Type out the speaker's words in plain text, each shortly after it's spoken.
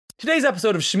Today's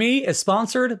episode of Shmee is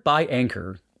sponsored by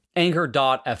Anchor.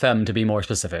 Anchor.fm to be more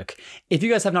specific. If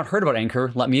you guys have not heard about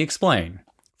Anchor, let me explain.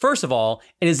 First of all,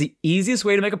 it is the easiest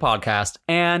way to make a podcast,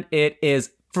 and it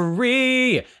is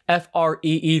free.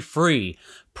 F-R-E-E, free.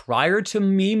 Prior to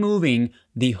me moving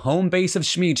the home base of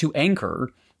Shmee to Anchor,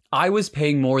 I was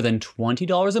paying more than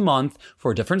 $20 a month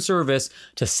for a different service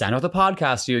to send out the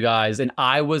podcast to you guys, and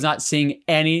I was not seeing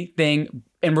anything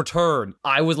in return.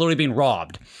 I was literally being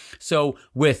robbed. So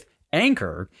with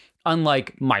Anchor,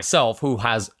 unlike myself, who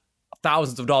has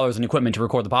thousands of dollars in equipment to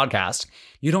record the podcast,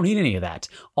 you don't need any of that.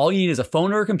 All you need is a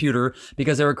phone or a computer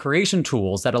because there are creation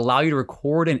tools that allow you to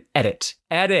record and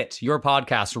edit your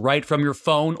podcast right from your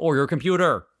phone or your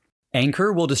computer.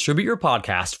 Anchor will distribute your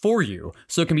podcast for you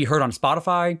so it can be heard on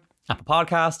Spotify, Apple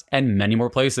Podcasts, and many more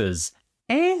places.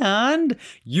 And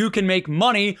you can make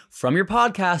money from your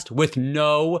podcast with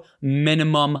no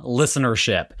minimum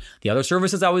listenership. The other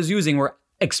services I was using were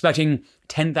expecting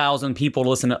 10,000 people to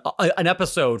listen to an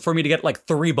episode for me to get like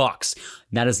 $3.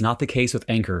 That is not the case with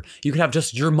Anchor. You can have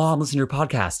just your mom listen to your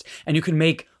podcast and you can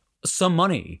make some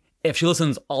money if she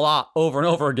listens a lot over and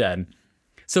over again.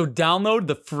 So download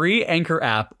the free Anchor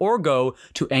app or go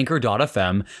to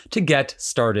anchor.fm to get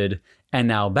started. And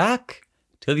now back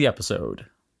to the episode.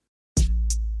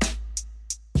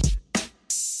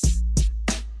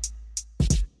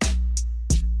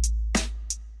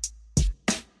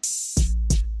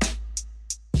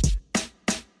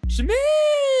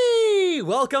 Shmee!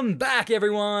 Welcome back,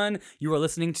 everyone. You are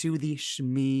listening to the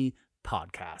Shmee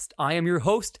podcast. I am your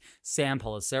host, Sam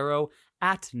Pellicero,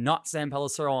 at Not Sam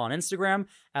Pellicero on Instagram,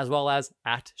 as well as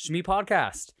at Shmee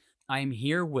Podcast. I am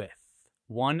here with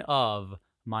one of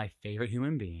my favorite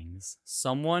human beings,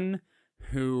 someone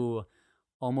who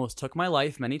almost took my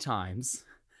life many times,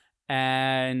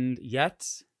 and yet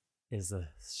is a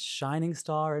shining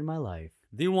star in my life.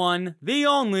 The one, the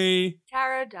only...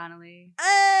 Tara Donnelly.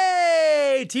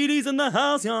 Hey! TD's in the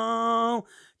house, y'all!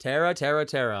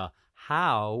 Tara.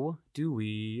 How do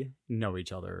we know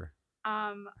each other?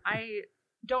 I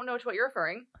don't know to what you're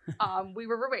referring. We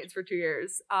were roommates for 2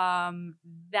 years.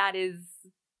 That is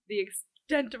the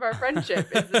extent of our friendship,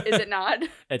 is it not?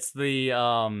 It's the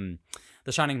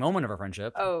shining moment of our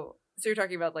friendship. Oh, so you're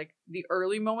talking about like the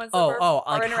early moments of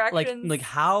our interactions? Like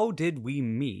how did we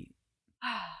meet?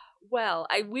 Well,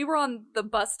 we were on the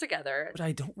bus together. But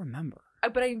I don't remember.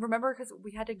 But I remember because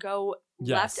we had to go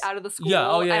left out of the school.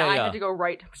 Yeah, and I had to go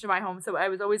right to my home. So I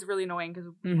was always really annoying because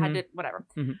we had to, whatever.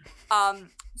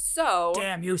 So.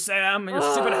 Damn you, Sam, and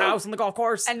your stupid house on the golf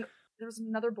course. And there was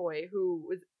another boy who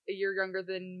was a year younger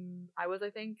than I was, I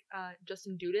think.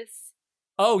 Justin Dudas.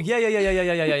 Oh, yeah.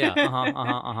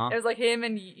 It was like him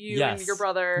and you and your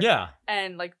brother. Yeah.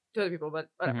 And like 2 other people, but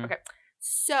whatever. Okay.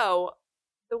 So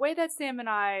the way that Sam and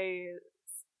I's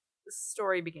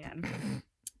story began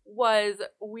was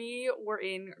we were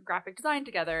in graphic design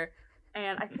together,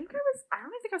 and I don't think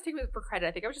I was taking it for credit.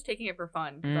 I think I was just taking it for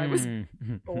fun because I was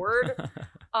bored.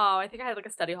 I think I had like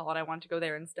a study hall and I wanted to go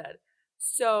there instead.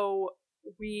 So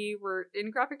we were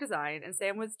in graphic design, and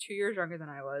Sam was 2 years younger than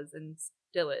I was, and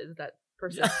still is. That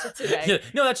persists to today. Yeah.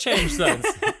 No, that's changed since.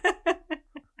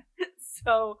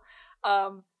 So,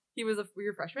 were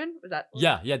you a freshman? Was that?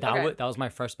 Yeah. That was my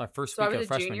first so week of freshman year.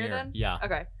 So I was a junior then? Yeah.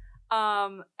 Okay.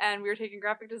 And we were taking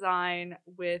graphic design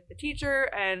with the teacher,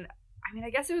 and I mean, I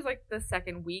guess it was like the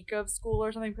second week of school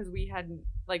or something, because we had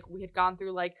gone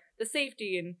through like the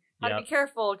safety and how to be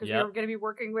careful, because we were going to be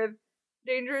working with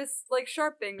dangerous, like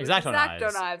sharp things. Exacto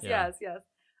knives. Yeah. Yes.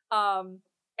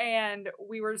 And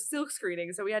we were silk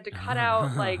screening, so we had to cut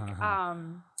out like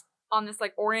on this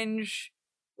like orange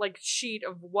like sheet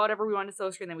of whatever we wanted to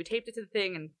silk screen. Then we taped it to the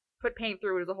thing and put paint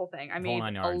through it as a whole thing. I made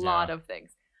a lot of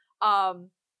things.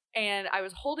 And I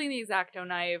was holding the X-Acto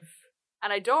knife,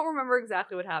 and I don't remember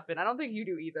exactly what happened. I don't think you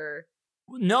do either.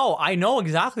 No, I know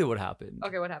exactly what happened.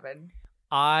 Okay, what happened?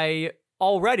 I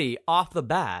already, off the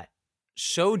bat,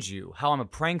 showed you how I'm a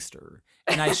prankster.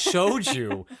 And I showed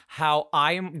you how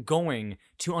I am going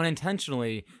to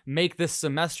unintentionally make this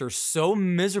semester so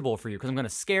miserable for you, because I'm going to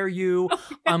scare you.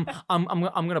 I'm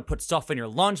going to put stuff in your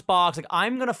lunchbox. Like,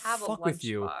 I'm going to fuck with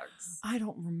you. I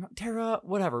don't remember. Tara,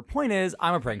 whatever. Point is,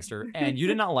 I'm a prankster, and you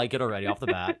did not like it already off the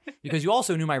bat, because you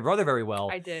also knew my brother very well.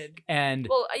 I did. And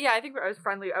well, yeah, I think I was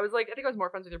friendly. I think I was more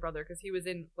friends with your brother because he was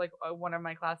in like one of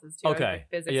my classes too. Okay. I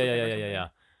was, like, physics. Yeah.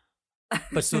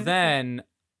 But so then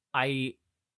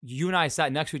you and I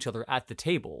sat next to each other at the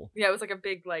table. Yeah, it was like a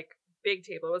big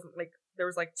table. It wasn't like there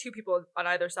was like 2 people on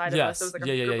either side of us. So it was like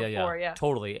a group of 4. Yeah,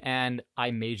 totally. And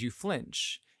I made you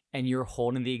flinch, and you're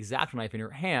holding the X-Acto knife in your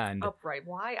hand. Upright.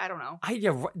 Why? I don't know.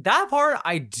 That part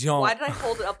I don't. Why did I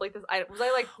hold it up like this? Was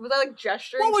I like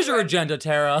gesturing? What was your agenda,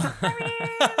 Tara?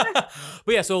 I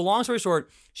But yeah, so long story short,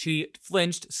 she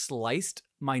flinched, sliced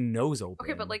my nose open.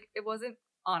 Okay, but like it wasn't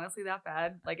honestly that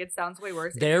bad. Like it sounds way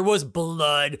worse. There was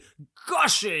blood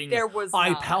gushing. There was I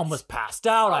not. almost passed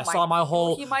out. Oh I saw my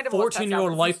whole he might have almost passed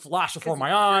 14-year-old out, life but flash before my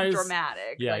you're eyes.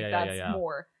 Dramatic. Yeah, like, yeah, that's yeah.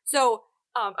 more. So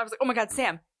I was like, oh my god,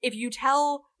 Sam, if you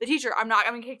tell the teacher I'm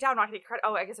kicked out, I'm not gonna get credit.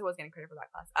 Oh, I guess I was getting credit for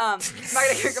that class.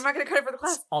 I'm not gonna credit for the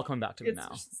class. It's all coming back to me now.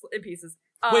 Just in pieces.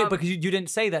 Wait, because you didn't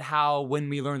say that how when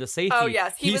we learned the safety. Oh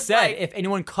yes, he was said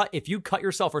like, if you cut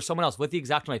yourself or someone else with the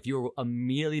X-Acto knife, you will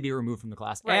immediately be removed from the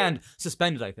class and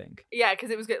suspended. I think. Yeah,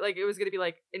 because it was gonna be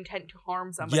like intent to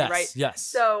harm somebody, right? Yes.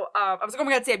 So I was like, oh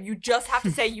my god, Sam, you just have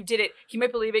to say you did it. He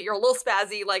might believe it. You're a little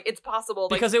spazzy. Like it's possible.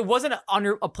 Like, because it wasn't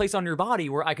a place on your body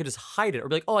where I could just hide it or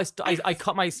be like, oh, I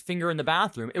cut my finger in the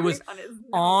bathroom. It was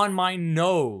on my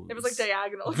nose. It was like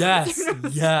diagonal. Yes,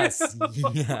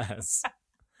 yes.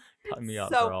 Cut me up,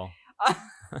 girl.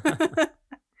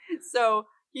 So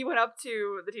he went up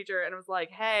to the teacher and was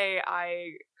like, hey,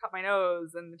 I cut my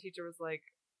nose. And the teacher was like,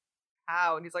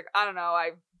 how? And he's like, I don't know,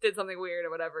 I did something weird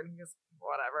or whatever. And he goes,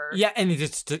 whatever. Yeah,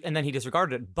 and then he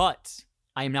disregarded it. But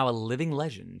I am now a living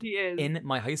legend. He is. In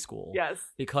my high school. Yes.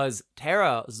 Because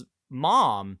Tara's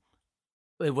mom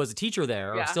was a teacher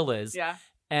there, or still is. Yeah.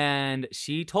 And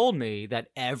she told me that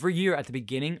every year at the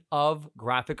beginning of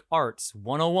Graphic Arts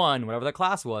 101, whatever the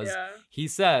class was, he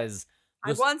says,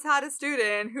 I once had a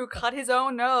student who cut his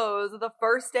own nose the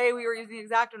first day we were using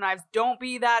X-Acto knives. Don't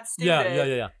be that stupid.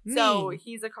 Yeah. So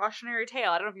he's a cautionary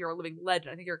tale. I don't know if you're a living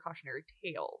legend. I think you're a cautionary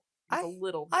tale. It's a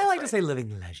little different. I like to say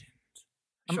living legend.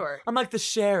 Sure. I'm like the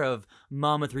share of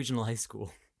Monmouth Regional High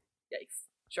School. Yikes.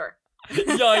 Sure.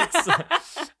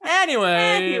 Yikes.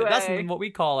 Anyway, that's what we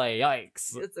call a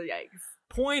yikes. It's a yikes.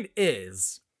 Point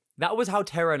is, that was how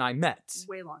Tara and I met.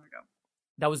 Way long ago.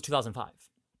 That was 2005.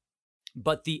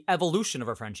 But the evolution of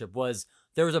our friendship was,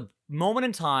 there was a moment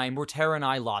in time where Tara and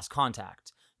I lost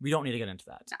contact. We don't need to get into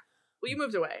that. Nah. Well, you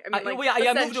moved away. I mean,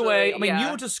 I moved away. I mean, you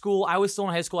went to school. I was still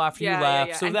in high school after you left.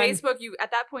 Yeah. So and then, Facebook, at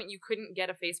that point, you couldn't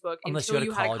get a Facebook until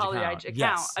you had a college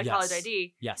account, college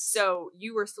ID. Yes. So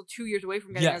you were still 2 years away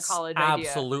from getting a college ID.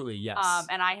 Absolutely, yes.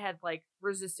 And I had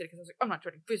resisted because I was like, I'm not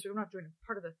joining Facebook. I'm not joining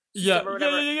part of the system or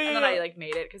whatever. And then I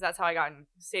made it because that's how I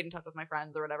stayed in touch with my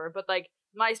friends or whatever. But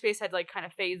MySpace had kind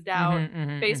of phased out.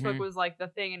 Facebook was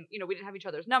the thing, and we didn't have each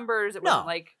other's numbers. It wasn't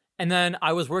like. And then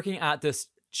I was working at this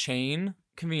chain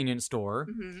convenience store,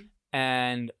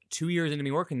 and 2 years into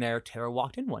me working there, Tara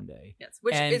walked in one day. Yes,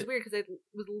 which is weird because I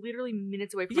was literally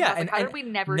minutes away from my house. And how did we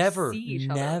never see each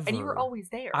other? And you were always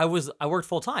there. I worked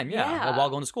full time, while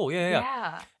going to school.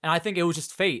 Yeah. And I think it was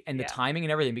just fate and the timing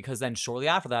and everything, because then shortly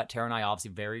after that, Tara and I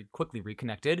obviously very quickly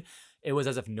reconnected. It was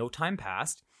as if no time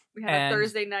passed. We had a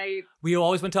Thursday night. We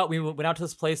always went out. We went out to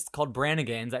this place called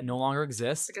Brannigan's that no longer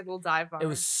exists. Like a little dive bar. It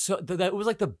was that was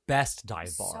like the best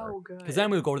dive bar. So good. Because then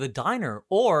we would go to the diner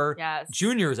or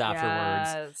Junior's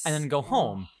afterwards, and then go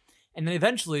home. And then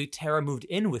eventually Tara moved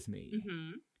in with me,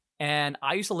 and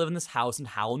I used to live in this house in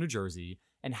Howell, New Jersey.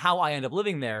 And how I ended up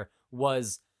living there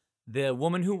was the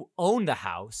woman who owned the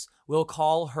house. We'll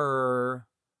call her.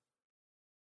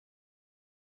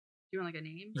 Do you want a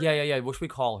name? Yeah. What should we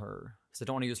call her? Because I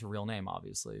don't want to use her real name,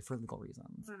 obviously, for legal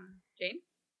reasons. Jane?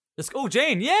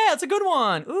 Jane. Yeah, it's a good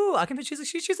one. Ooh, I can. She's a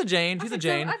Jane. She's a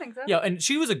Jane. I think so. Yeah, and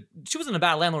she wasn't a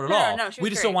bad landlord at all. No, she was we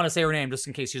just don't want to say her name just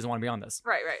in case she doesn't want to be on this.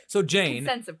 Right. So Jane.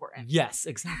 Consent's important. Yes,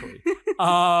 exactly.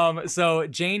 So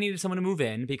Jane needed someone to move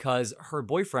in because her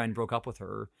boyfriend broke up with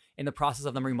her in the process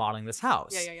of them remodeling this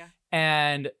house. Yeah.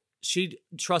 And she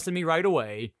trusted me right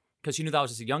away, because she knew that I was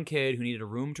just a young kid who needed a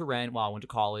room to rent while I went to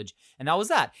college. And that was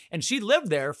that. And she lived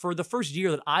there for the first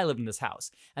year that I lived in this house.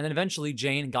 And then eventually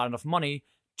Jane got enough money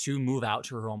to move out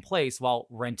to her own place while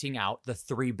renting out the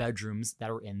 3 bedrooms that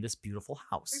are in this beautiful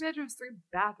house. 3 bedrooms, 3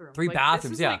 bathrooms. 3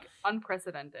 bathrooms, this was,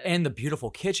 unprecedented. And the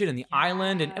beautiful kitchen and the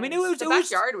island. And I mean, the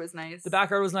backyard was nice. The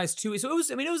backyard was nice too. So it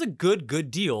was a good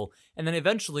deal. And then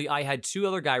eventually I had 2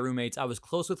 other guy roommates. I was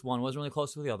close with one, wasn't really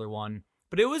close with the other one.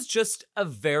 But it was just a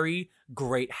very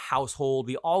great household.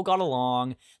 We all got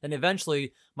along. Then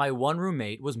eventually, my one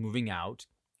roommate was moving out,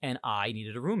 and I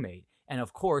needed a roommate. And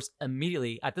of course,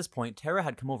 immediately at this point, Tara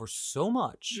had come over so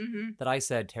much that I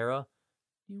said, Tara,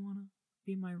 do you want to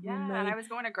be my roommate? Yeah, and I was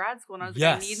going to grad school, and I was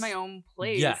like, I need my own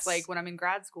place. Yes. When I'm in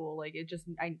grad school,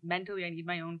 mentally, I need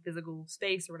my own physical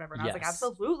space or whatever. And I was like,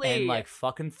 absolutely. And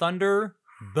fucking thunder,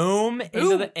 boom,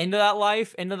 into that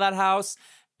life, into that house.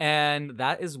 And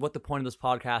that is what the point of this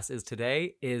podcast is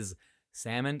today, is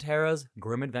Sam and Tara's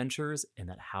grim adventures in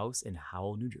that house in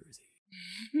Howell, New Jersey.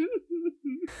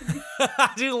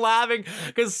 She's laughing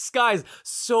because, guys,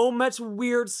 so much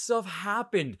weird stuff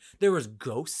happened. There was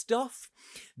ghost stuff.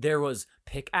 There was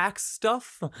pickaxe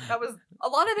stuff. That was a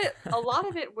lot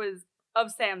of it was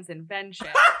of Sam's invention.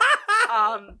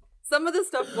 Some of the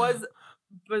stuff was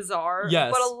bizarre,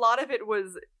 yes, but a lot of it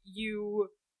was you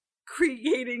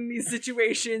creating these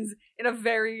situations in a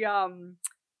very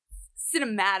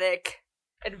cinematic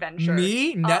adventure.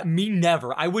 Me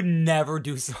never. I would never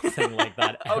do something like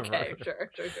that ever. Okay, sure.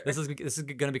 This is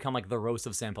going to become like the roast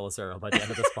of Sam Pellicero by the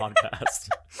end of this podcast.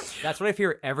 That's what I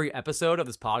fear every episode of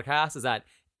this podcast is that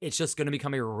it's just going to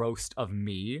become a roast of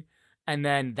me. And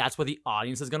then that's what the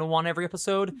audience is going to want every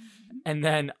episode. And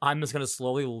then I'm just going to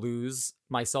slowly lose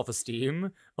my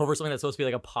self-esteem over something that's supposed to be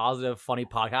like a positive, funny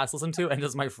podcast to listen to. And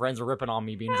just my friends ripping on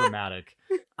me being dramatic.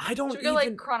 I don't Should we go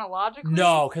like chronologically?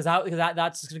 No, because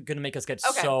that's going to make us get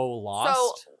so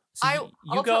lost. So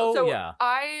you go, yeah.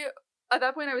 I, at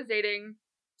that point, I was dating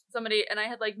somebody and I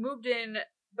had like moved in,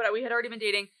 but we had already been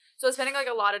dating. So I was spending like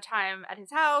a lot of time at his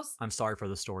house. I'm sorry for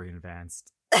the story in advance.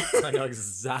 I know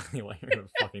exactly what you're going to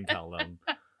fucking tell them.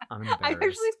 I'm embarrassed. I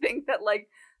actually think that like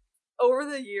over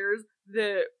the years,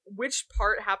 the which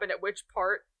part happened at which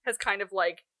part has kind of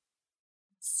like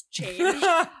changed.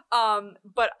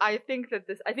 But I think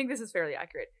this is fairly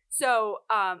accurate. So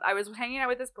I was hanging out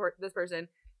with this person,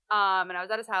 and I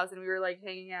was at his house, and we were like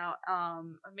hanging out,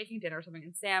 making dinner or something,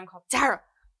 and Sam called Tara.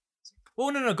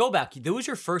 Well, no, go back. That was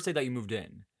your first day that you moved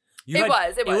in. It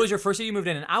was your first day you moved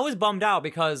in, and I was bummed out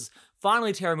because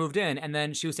finally Tara moved in, and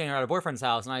then she was staying at her boyfriend's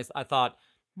house, and I thought,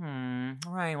 all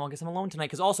right, well, I guess I'm alone tonight,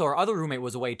 because also our other roommate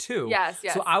was away too. Yes.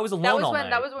 So I was alone all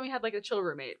night. That was when we had like a chill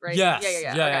roommate, right? Yes.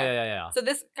 Yeah. Yeah. So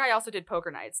this guy also did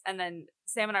poker nights, and then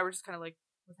Sam and I were just kind of like,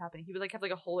 what's happening? He would like have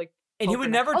like a whole like, and he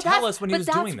would never tell us when he was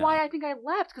doing that. But that's why I think I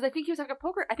left, because I think he was having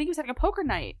a poker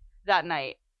night that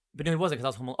night. But no, he wasn't, because I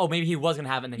was home alone. Oh, maybe he was gonna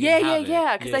have it, and then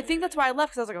yeah. Because I think that's why I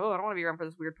left. Because I was like, oh, I don't want to be around for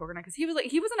this weird poker night. Because he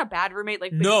wasn't a bad roommate.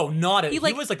 Like, no, not it. He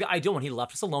was like the ideal one. He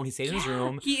left us alone. He stayed in his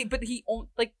room.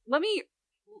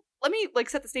 Let me like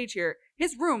set the stage here.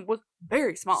 His room was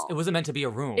very small. It wasn't meant to be a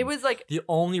room. It was like the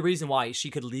only reason why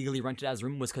she could legally rent it as a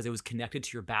room was because it was connected to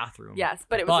your bathroom. Yes,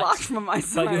 but it was locked from my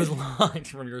side. But it was locked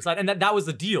from your side, and that was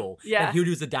the deal. Yeah, that he would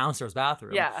use the downstairs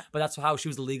bathroom. Yeah, but that's how she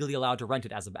was legally allowed to rent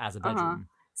it as a bedroom.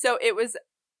 So it was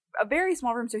a very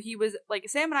small room. So he was like,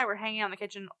 Sam and I were hanging out in the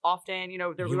kitchen often. You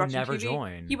know, we would never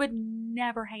join. He would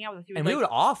never hang out with us. We would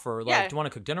offer like, do you want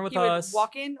to cook dinner with us? He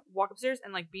would walk upstairs,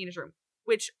 and like be in his room,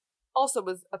 which also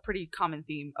was a pretty common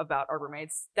theme about our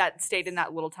roommates that stayed in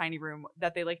that little tiny room,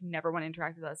 that they like never want to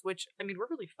interact with us, which I mean, we're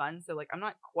really fun, so like I'm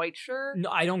not quite sure. No,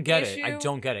 I don't get it. I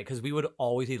don't get it, because we would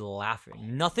always be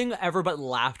laughing. Nothing ever but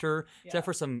laughter, except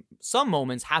for some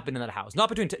moments happened in that house. Not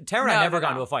between Tara and I never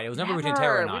got into a fight. It was never between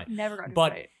Tara and I. We've never gotten into a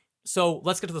fight. So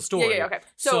let's get to the story. Yeah, okay.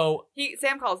 So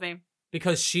Sam calls me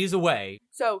because she's away.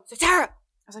 So Tara, I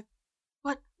was like,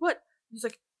 what? He's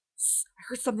like, I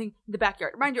heard something in the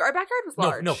backyard. Mind you, our backyard was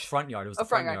large. No, front yard. It was the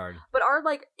front yard. But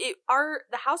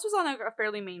the house was on a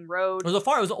fairly main road. It was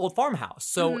an old farmhouse,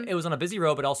 so it was on a busy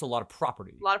road, but also a lot of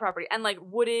property. And like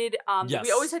wooded. Yes.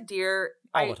 We always had deer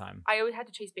all the time. I always had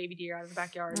to chase baby deer out of the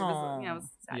backyard. It was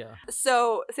sad. Yeah.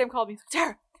 So Sam called me. He's like,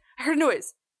 Tara, I heard a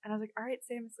noise, and I was like, all right,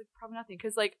 Sam, it's like probably nothing,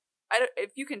 because like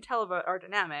if you can tell about our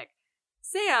dynamic,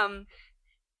 Sam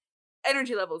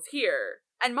energy levels here,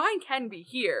 and mine can be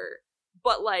here.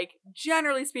 But, like,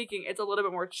 generally speaking, it's a little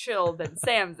bit more chill than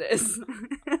Sam's is.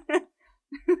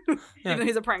 Even though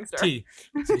he's a prankster.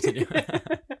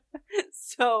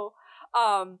 So,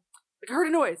 I heard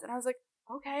a noise. And I was like,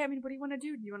 okay, I mean, what do you want to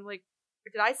do? Do you want to, like,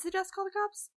 did I suggest call the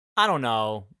cops? I don't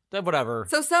know. Whatever.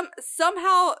 So,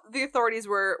 somehow the authorities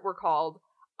were called.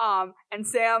 And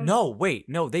Sam... No,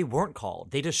 they weren't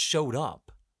called. They just showed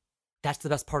up. That's the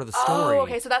best part of the story. Oh,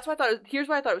 okay. So that's why I thought here's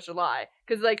why I thought it was July.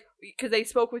 Because they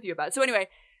spoke with you about it. So anyway,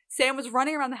 Sam was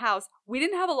running around the house. We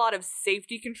didn't have a lot of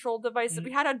safety control devices.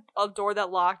 We had a door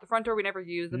that locked. The front door we never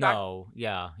used.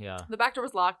 Yeah. The back door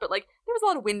was locked, but like there was a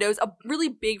lot of windows. A really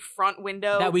big front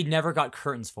window. That we never got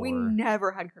curtains for. We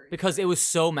never had curtains. Because it was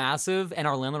so massive and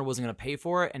our landlord wasn't going to pay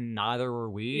for it, and neither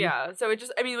were we. Yeah. So we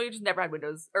just never had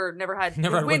windows. Or never had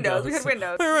windows. We had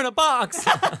windows. We were in a box.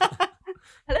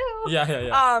 Hello.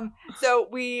 Yeah. So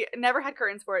we never had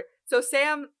curtains for it. So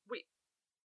Sam, we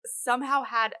somehow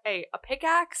had a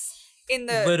pickaxe in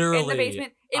the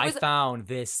basement. I found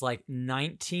this like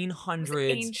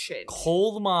 1900s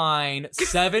coal mine,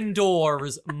 7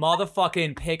 doors,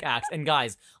 motherfucking pickaxe. And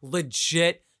guys,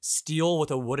 legit steel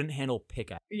with a wooden handle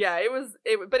pickaxe. Yeah,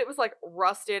 but it was like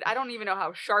rusted. I don't even know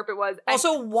how sharp it was.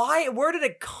 Also, where did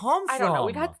it come from? I don't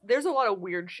know. There's a lot of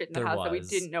weird shit in the house that we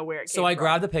didn't know where it came from. So I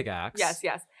grabbed the pickaxe.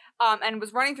 Yes. And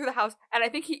was running through the house, and I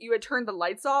think you had turned the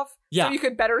lights off, so you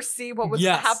could better see what was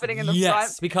happening in the front.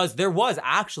 Yes, because there was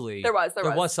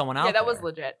someone out there. Yeah, that was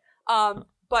legit.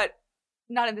 But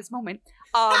not in this moment.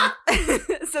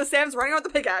 So Sam's running out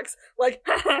with the pickaxe, like,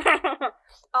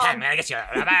 I'm gonna get you.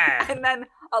 And then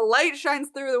a light shines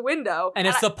through the window, and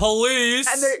it's the police.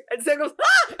 And Sam goes,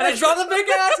 ah! And I drop the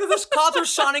pickaxe because the cops are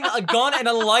shining a gun and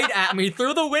a light at me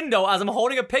through the window as I'm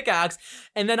holding a pickaxe.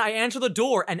 And then I answer the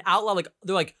door, and out loud, like,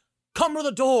 they're like, "Come to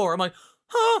the door." I'm like,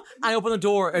 huh? I open the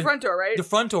door. The front door, right? The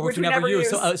front door, which we never use.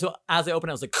 So as I open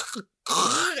it, I was like,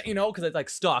 because it's like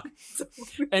stuck.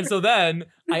 And so then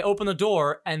I open the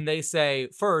door, and they say,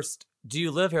 first, "Do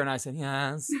you live here?" And I said,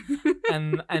 "Yes."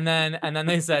 and then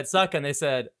they said, "Suck," and they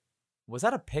said, "Was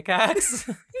that a pickaxe?"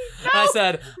 No! And I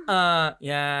said,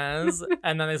 "Yes."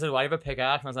 And then they said, "Why do you have a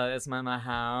pickaxe?" And I said, "It's my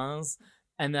house."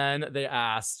 And then they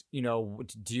asked, "Do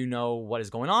you know what is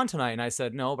going on tonight?" And I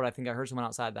said, "No, but I think I heard someone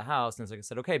outside the house." And I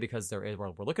said, "Okay, because we're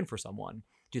looking for someone.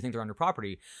 Do you think they're on your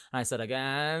property?" And I said, "I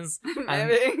guess."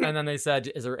 And then they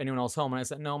said, "Is there anyone else home?" And I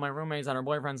said, "No, my roommate's at her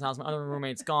boyfriend's house. My other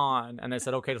roommate's gone." And they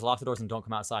said, "Okay, just lock the doors and don't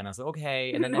come outside." And I said,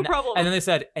 "Okay." And then, no problem. And then they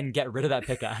said, "And get rid of that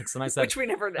pickaxe." And I said, which we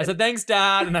never did. I said, "Thanks,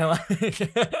 Dad." And I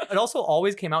it also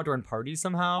always came out during parties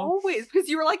somehow. Always, because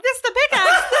you were like, "This is the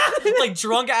pickaxe." Like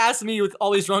drunk ass me with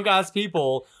all these drunk ass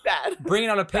people. Bad. Bringing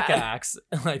out a pickaxe.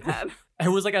 Like, Bad. it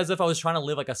was like as if I was trying to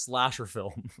live like a slasher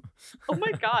film. Oh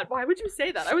my God, why would you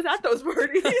say that? I was at those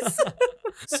parties.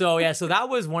 So that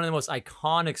was one of the most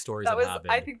iconic stories that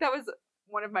happened. I think that was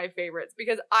one of my favorites,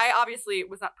 because I obviously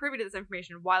was not privy to this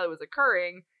information while it was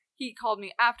occurring. He called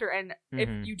me after, and if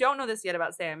you don't know this yet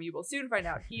about Sam, you will soon find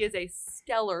out. He is a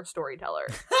stellar storyteller.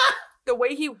 The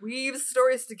way he weaves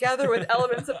stories together with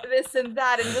elements of this and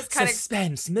that, and just kind of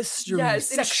suspense, mystery,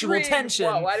 sexual tension.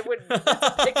 Whoa, I wouldn't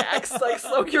pickaxe like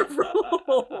slow your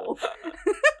roll.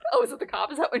 Oh, is it the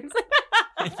cop? Is that what you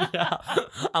said? Yeah.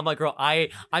 I'm like, girl,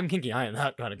 I'm kinky. I am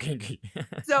that kind of kinky.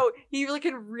 So he really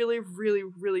can really, really,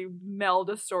 really meld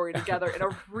a story together in a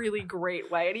really great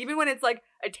way. And even when it's like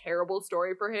a terrible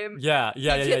story for him,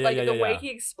 the way he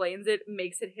explains it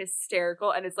makes it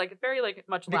hysterical, and it's like very like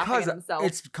much laughing at himself.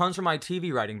 It comes from my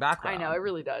TV writing background. I know, it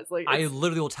really does. Like, I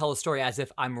literally will tell a story as if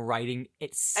I'm writing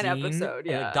it scene, an episode,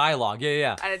 and dialogue.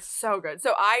 Yeah. And it's so good.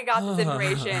 So I got this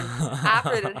information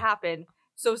after it had happened.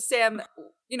 So Sam,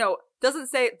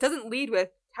 doesn't lead with,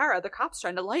 "Tara, the cop's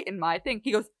trying to lighten my thing."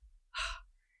 He goes,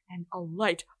 and a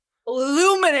light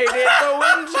illuminated the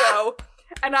window,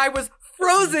 and I was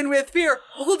frozen with fear,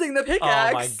 holding the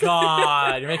pickaxe. Oh my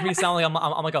God, you're making me sound like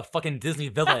I'm like a fucking Disney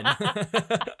villain.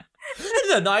 And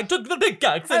then I took the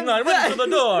pickaxe and I went to the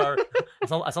door. I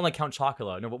sound like Count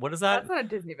Chocula. No, what is that? That's not a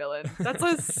Disney villain. That's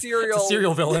a serial. It's a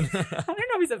serial villain. I don't know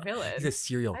if he's a villain. He's a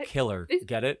serial killer.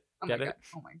 Get it? Oh Get my it? God.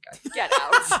 Oh my God. Get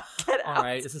out. Get out. All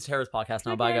right, this is Tara's podcast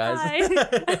now. Bye, guys.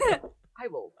 I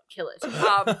will kill it.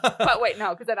 But wait, no,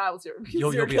 because then I will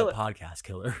You'll be a podcast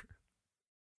killer.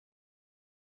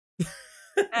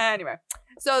 Anyway,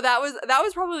 so that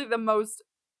was probably the most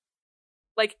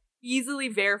like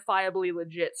easily verifiably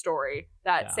legit story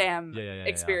that Sam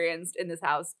experienced in this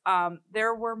house.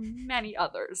 There were many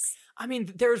others. I mean,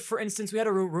 for instance, we had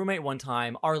a roommate one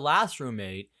time, our last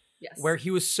roommate, yes, where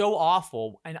he was so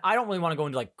awful, and I don't really want to go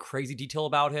into like crazy detail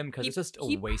about him because it's just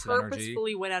a waste of energy. He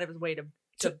purposefully went out of his way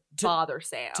to bother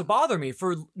Sam. To bother me,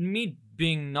 for me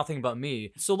being nothing but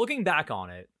me. So looking back on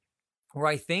it, where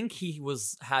I think he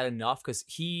had enough, because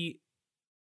he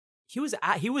was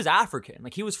African.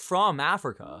 Like, he was from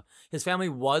Africa. His family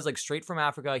was like straight from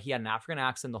Africa. He had an African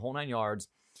accent, the whole 9 yards.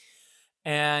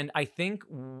 And I think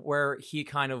where he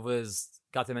kind of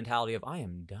got the mentality of, I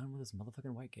am done with this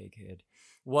motherfucking white gay kid,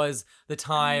 was the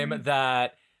time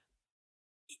that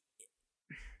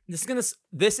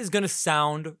this is gonna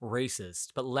sound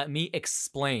racist, but let me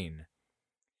explain.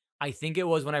 I think it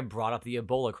was when I brought up the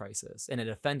Ebola crisis and it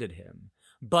offended him.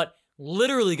 But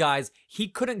literally, guys, he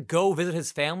couldn't go visit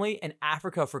his family in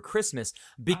Africa for Christmas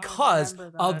because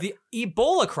of the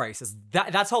Ebola crisis.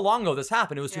 That's how long ago this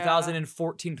happened. It was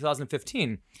 2014,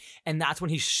 2015. And that's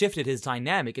when he shifted his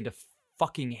dynamic into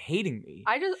fucking hating me.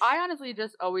 I honestly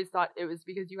just always thought it was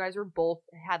because you guys were both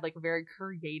had like very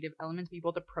creative elements.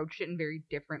 People approached it in very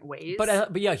different ways.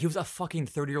 But yeah, he was a fucking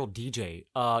 30-year-old DJ.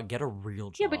 Get a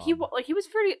real job. Yeah, but he was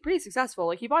pretty successful.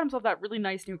 Like, he bought himself that really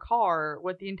nice new car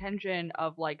with the intention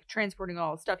of like transporting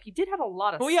all his stuff. He did have a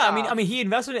lot of stuff. Yeah, I mean he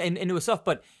invested into his stuff,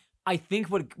 but I think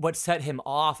what set him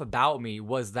off about me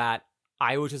was that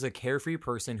I was just a carefree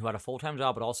person who had a full-time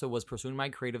job but also was pursuing my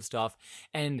creative stuff,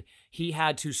 and he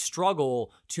had to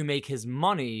struggle to make his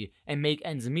money and make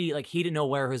ends meet. Like, he didn't know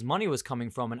where his money was coming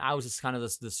from, and I was just kind of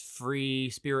this free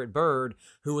spirit bird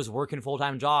who was working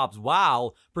full-time jobs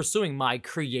while pursuing my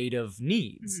creative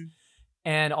needs. Mhm.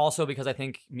 And also because I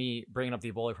think me bringing up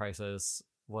the Ebola crisis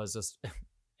was just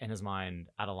in his mind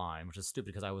out of line, which is stupid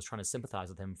because I was trying to sympathize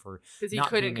with him for Because he not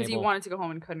couldn't, being because he able- wanted to go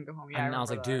home and couldn't go home. Yeah, and I was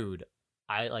like, remember that.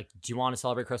 dude, do you want to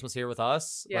celebrate Christmas here with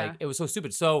us? Yeah. Like, it was so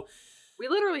stupid. So We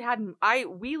literally had,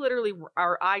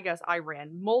 I guess I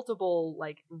ran multiple,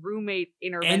 like, roommate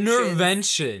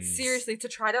interventions. Seriously, to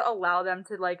try to allow them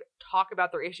to, like, talk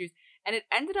about their issues. And it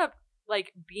ended up,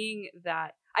 like, being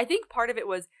that, I think part of it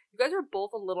was, you guys are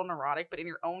both a little neurotic, but in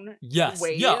your own yes.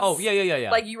 ways. Yeah. Oh,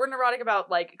 yeah. Like, you were neurotic about,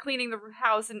 like, cleaning the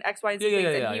house and X, Y, and Z Yeah,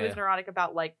 things, yeah, and he was neurotic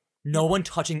about, like, no one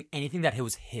touching anything that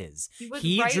was his.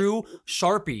 He right- drew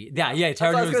Sharpie. Yeah, That's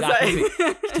Tara what I knew was gonna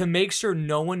exactly. say. To make sure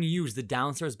no one used the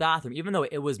downstairs bathroom, even though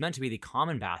it was meant to be the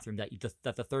common bathroom that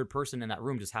the third person in that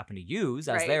room just happened to use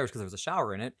as Right. theirs because there was a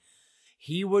shower in it.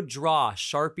 He would draw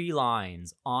Sharpie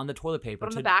lines on the toilet paper But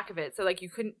on the back of it, so, like, you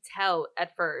couldn't tell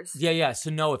at first. Yeah, to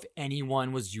know if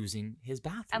anyone was using his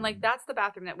bathroom. And, like, that's the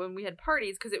bathroom that when we had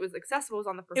parties, because it was accessible, it was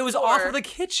on the first it was floor. off of the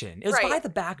kitchen. It was Right. by the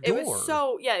back door. It was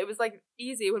so, yeah, it was, like,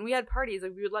 easy. When we had parties,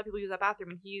 like, we would let people use that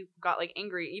bathroom, and he got, like,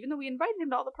 angry, even though we invited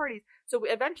him to all the parties. So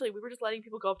eventually, we were just letting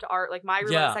people go up to my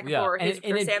room on the second floor,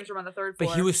 or Sam's room on the third floor.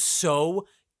 But he was so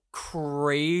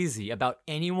crazy about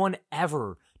anyone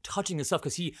ever touching his stuff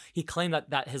because he claimed that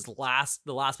the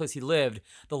last place he lived,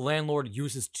 the landlord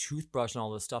used his toothbrush and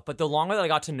all this stuff. But the longer that I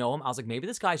got to know him, I was like, maybe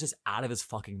this guy's just out of his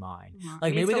fucking mind.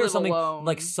 Like, maybe there's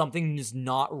something is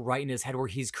not right in his head where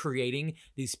he's creating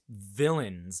these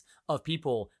villains of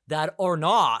people that are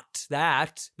not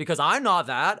that, because I'm not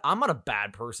that. I'm not a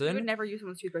bad person. You would never use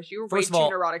someone's toothbrush. You were First way of all,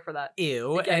 too neurotic for that.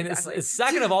 Ew. Yeah, And exactly.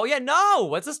 second of all,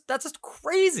 no, that's just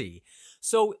crazy.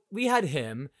 So we had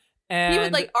him, and He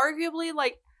would, like, arguably,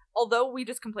 like, although we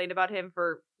just complained about him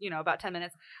for, about 10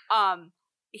 minutes,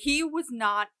 he was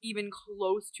not even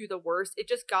close to the worst. It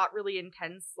just got really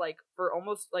intense, like, for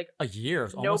almost, like, a year.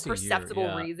 no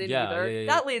perceptible reason either. Yeah.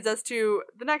 That leads us to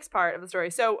the next part of the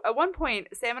story. So at one point,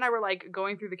 Sam and I were, like,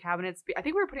 going through the cabinets. I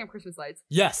think we were putting up Christmas lights.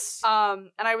 Yes. And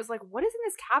I was like, what is in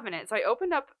this cabinet? So I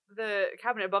opened up the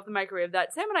cabinet above the microwave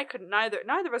that Sam and I couldn't, neither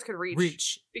of us could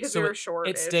reach. Because we were short.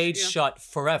 It stayed shut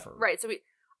forever. Right. So we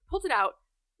pulled it out.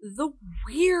 The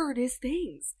weirdest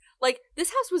things. Like, this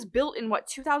house was built in,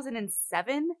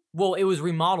 2007? Well, it was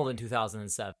remodeled in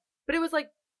 2007. But it was, like,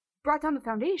 brought down the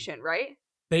foundation, right?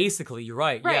 Basically, you're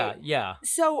right. Right. Yeah.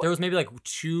 So there was maybe, like,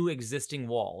 2 existing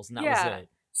walls, and that was it.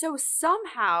 So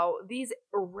somehow these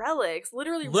relics,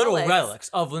 literally little relics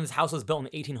of when this house was built in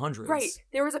the 1800s. Right.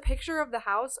 There was a picture of the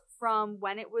house from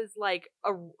when it was like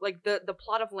the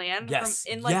plot of land from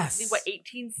in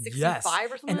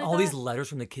 1865 or something. And like all that? these letters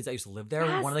from the kids that used to live there.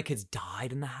 Yes. One of the kids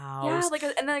died in the house.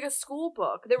 Yeah, and then a school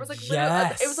book. There was like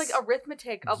yes. it was like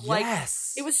arithmetic of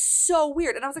yes. it was so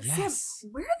weird. And I was like, yes.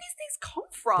 Sam, where do these things come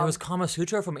from? There was Kama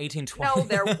Sutra from 1820. No,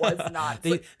 there was not.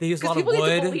 they used a lot of people wood.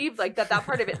 Need to believe like that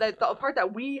part of it, the part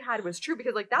that we had was true,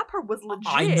 because like that part was legit.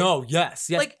 I know, yes.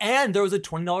 Like, and there was a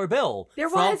 $20 bill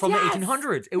from the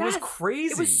 1800s. It was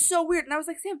crazy. It was so weird. And I was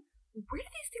like, Sam, where do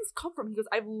these things come from? He goes,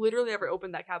 I've literally never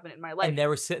opened that cabinet in my life. And they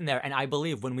were sitting there, and I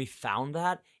believe when we found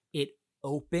that, it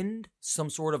opened some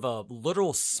sort of a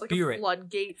literal spirit, like a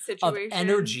floodgate situation of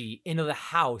energy into the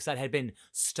house that had been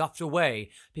stuffed away,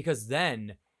 because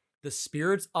then the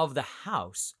spirits of the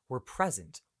house were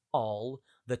present all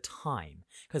the time.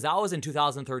 Because that was in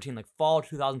 2013, like fall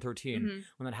 2013,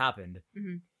 when that happened.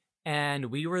 Mm-hmm. And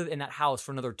we were in that house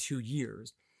for another 2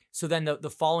 years. So then the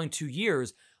following 2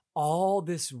 years, all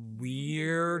this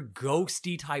weird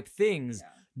ghosty type things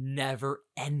never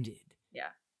ended. Yeah.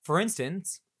 For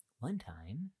instance, one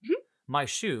time, my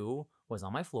shoe was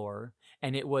on my floor,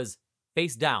 and it was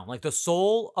face down. Like the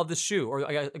sole of the shoe, or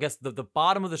I guess the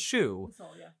bottom of the shoe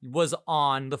was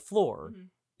on the floor. Mm-hmm.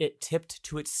 It tipped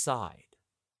to its side.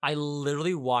 I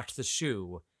literally watched the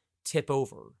shoe tip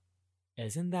over.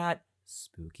 Isn't that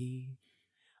spooky?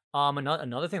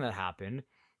 Another thing that happened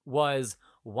was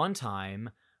one time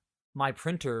my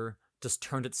printer just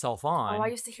turned itself on. Oh, I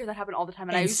used to hear that happen all the time,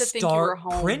 and I used to think you were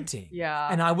home. Printing. Yeah.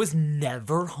 And I was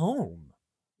never home.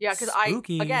 Yeah, because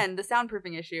again, the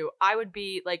soundproofing issue, I would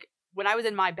be like, when I was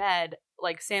in my bed,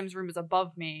 like Sam's room is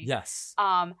above me. Yes.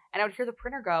 And I would hear the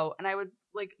printer go, and I would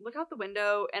like look out the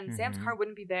window, and Sam's car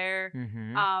wouldn't be there.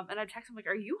 And I'd text him like,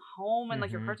 "Are you home?" And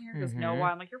like your car's in here. He goes, "No,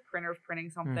 why?" I'm like, "Your printer's printing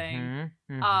something."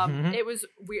 It was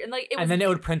weird, and like it was. And then it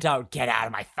would print out, "Get out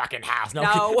of my fucking house!"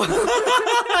 No.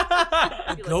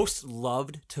 Ghosts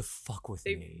loved to fuck with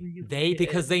me.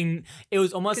 Because it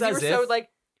was almost as if you were so like.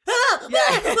 Oh,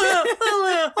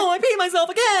 I peed myself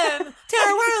again.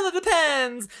 Tara, where are the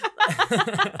pens?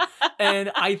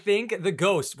 And I think the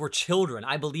ghosts were children.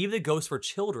 I believe the ghosts were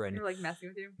children. They were like messing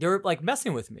with you. They were like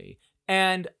messing with me.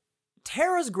 And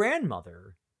Tara's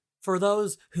grandmother, for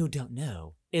those who don't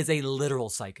know, is a literal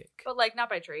psychic. But like not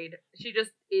by trade. She just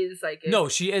is psychic. No,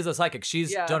 she is a psychic.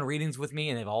 She's done readings with me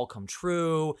and they've all come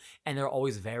true. And they're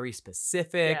always very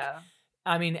specific. Yeah.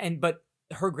 I mean, but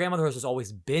her grandmother has just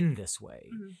always been this way.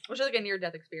 Which is like a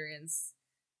near-death experience.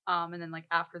 And then like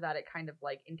after that, it kind of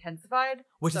like intensified.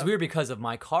 Which is weird because of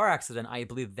my car accident. I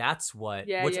believe that's what.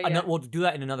 We'll do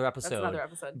that in another episode. That's another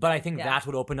episode. But I think that's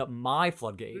what opened up my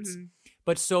floodgates.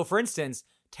 But so, for instance,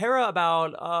 Tara,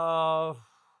 about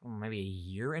maybe a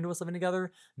year into us living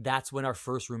together, that's when our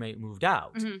first roommate moved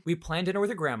out. We planned dinner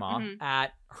with her grandma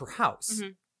at her house.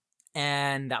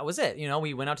 And that was it. You know,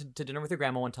 we went out to dinner with her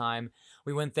grandma one time.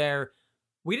 We went there.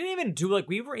 We didn't even do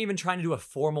we weren't even trying to do a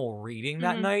formal reading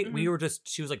that night. We were just,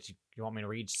 she was like, "You want me to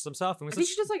read some stuff?" And we I think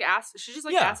she just like asked,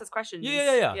 asked us questions.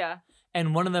 Yeah.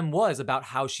 And one of them was about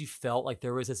how she felt like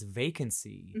there was this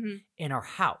vacancy in our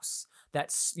house.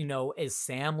 That's, is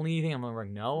Sam leaving? I'm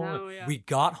like, no. We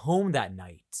got home that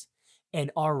night and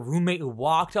our roommate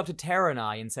walked up to Tara and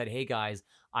I and said, "Hey guys,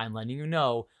 I'm letting you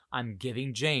know I'm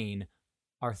giving Jane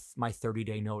my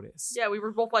 30-day notice." Yeah, we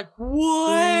were both like,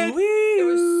 "What?" It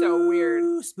was so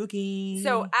weird. Spooky.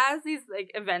 So as these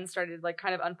like events started like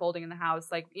kind of unfolding in the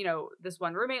house, like, this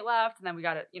one roommate left and then we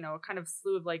got a kind of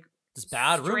slew of like just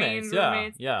bad roommates.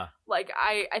 Yeah. Like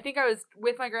I think I was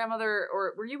with my grandmother,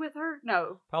 or were you with her?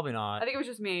 No. Probably not. I think it was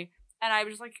just me. And I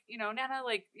was just like, Nana,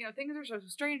 like, things are so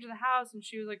strange in the house. And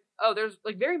she was like, oh, there's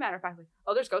like very matter of fact, like,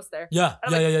 oh, there's ghosts there. Yeah.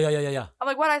 Yeah. I'm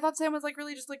like, what? I thought Sam was like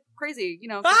really just like crazy,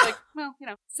 like, well,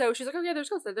 So she's like, oh yeah, there's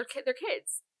ghosts there. They're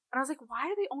kids. And I was like, why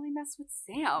do they only mess with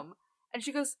Sam? And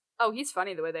she goes, oh, he's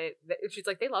funny the way she's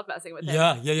like, they love messing with him.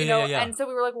 Yeah. And so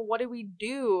we were like, well, what do we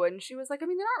do? And she was like, I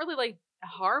mean, they're not really like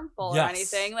harmful or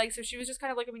anything. Like, so she was just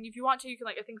kind of like, I mean, if you want to, you can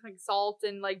like, I think like salt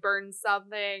and like burn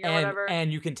something or whatever.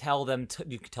 And you can tell them to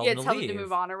tell them to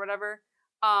move on or whatever.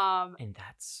 And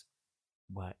that's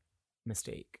what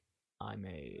mistake I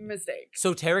made.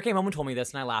 So Tara came home and told me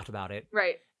this and I laughed about it.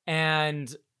 Right.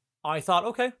 And I thought,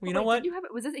 okay, well, you know what?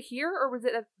 Was it here or was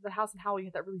it at the house in Howell? You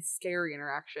had that really scary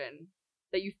interaction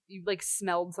that you like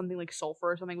smelled something like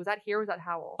sulfur or something. Was that here or was that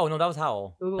Howell? Oh, no, that was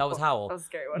Howell. That was Howell. That was a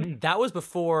scary one. That was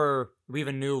before we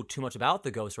even knew too much about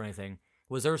the ghost or anything.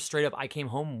 Was there straight up, I came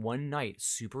home one night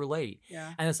super late.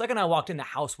 Yeah. And the second I walked in, the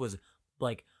house was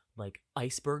like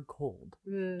iceberg cold.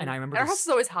 And I remember our house is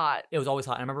always hot. It was always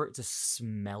hot. I remember just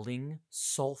smelling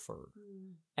sulfur.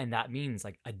 And that means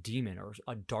like a demon or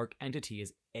a dark entity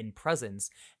is in presence.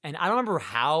 And I don't remember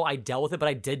how I dealt with it, but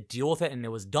I did deal with it and it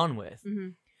was done with.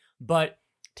 But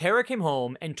Tara came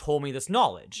home and told me this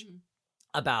knowledge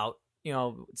about,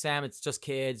 Sam, it's just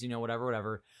kids,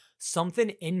 whatever. Something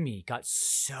in me got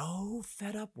so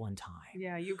fed up one time.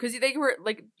 Yeah, because they were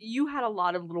like, you had a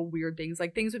lot of little weird things,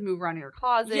 like things would move around in your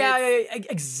closet. Yeah,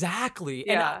 exactly.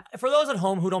 Yeah. And for those at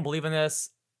home who don't believe in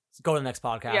this, go to the next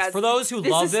podcast. Yeah, for those who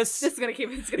love this, this is gonna keep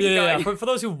going. Yeah. For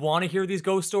those who want to hear these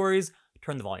ghost stories,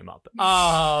 turn the volume up.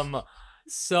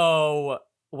 So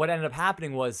what ended up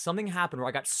happening was something happened where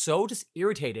I got so just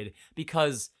irritated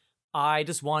because I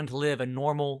just wanted to live a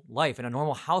normal life in a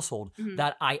normal household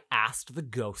that I asked the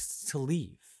ghosts to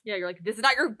leave. Yeah, you're like, this is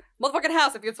not your motherfucking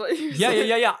house if it's what you're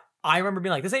Yeah. I remember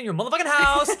being like, this ain't your motherfucking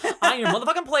house. I ain't your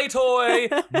motherfucking play toy.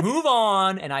 Move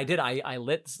on. And I did. I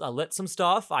lit some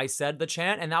stuff. I said the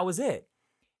chant and that was it.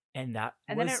 And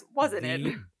then it wasn't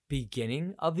the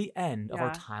beginning of the end of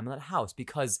our time in that house,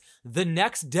 because the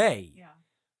next day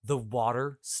the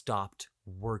water stopped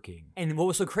working. And what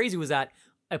was so crazy was that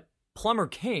a plumber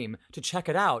came to check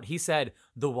it out. He said,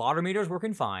 the water meter is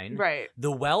working fine. Right.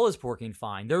 The well is working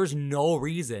fine. There's no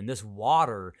reason this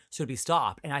water should be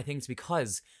stopped. And I think it's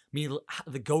because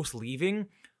the ghost leaving,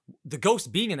 the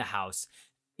ghost being in the house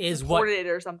is what it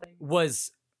or something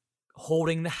was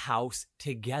holding the house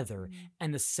together.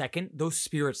 And the second those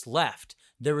spirits left,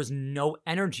 there was no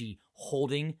energy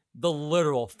holding the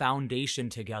literal foundation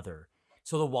together.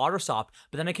 So the water stopped,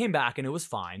 but then it came back and it was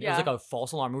fine. It was like a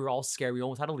false alarm. We were all scared. We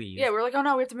almost had to leave. Yeah, we were like, oh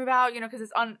no, we have to move out, because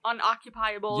it's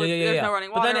unoccupiable. There's no running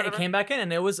water. But then it came back in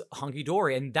and it was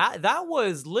hunky-dory. And that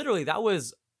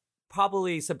was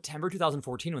probably September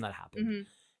 2014 when that happened.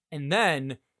 And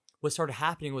then what started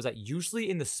happening was that usually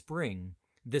in the spring,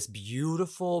 this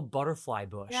beautiful butterfly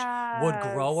bush would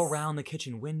grow around the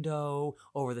kitchen window,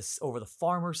 over the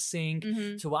farmer's sink.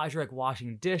 So as you're like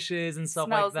washing dishes and stuff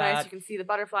Smells like that. nice. You can see the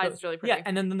butterflies. It's really pretty. Yeah,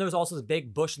 and then there was also this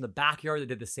big bush in the backyard that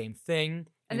did the same thing.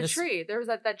 And the tree. There was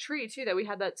that tree too that we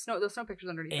had those snow pictures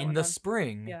underneath. In the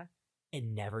spring, yeah, it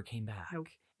never came back. Nope.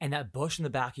 And that bush in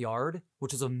the backyard,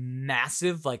 which was a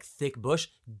massive, like, thick bush,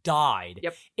 died.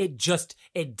 Yep.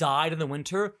 It died in the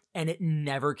winter, and it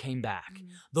never came back.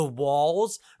 The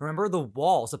walls,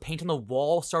 the paint on the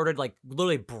wall started, like,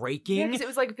 literally breaking. Yeah, because it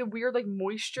was, like, the weird, like,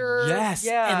 moisture. Yes.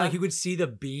 Yeah. And, like, you could see the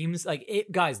beams. Like,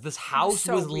 guys, this house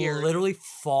was weird. literally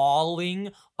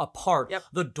falling apart. Yep.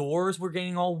 The doors were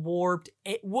getting all warped.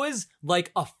 It was,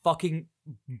 like, a fucking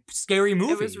scary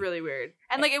movie. It was really weird.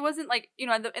 And like it wasn't like, you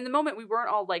know, in the moment we weren't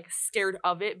all like scared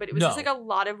of it, but it was just like a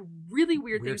lot of really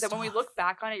weird things that when we look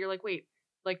back on it, you're like, wait,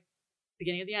 like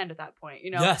beginning of the end at that point,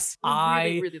 you know? Yes,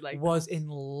 I really was in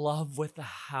love with the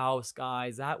house,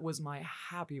 guys. That was my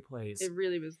happy place. It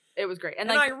really was. It was great. And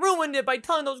like, I ruined it by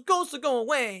telling those ghosts to go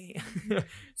away.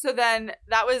 So then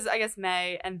that was, I guess,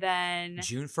 May, and then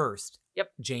June 1st.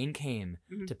 Yep. Jane came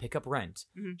to pick up rent.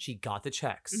 She got the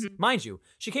checks. Mind you,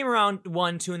 she came around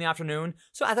 1, 2 in the afternoon.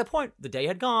 So at that point, the day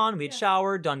had gone. We had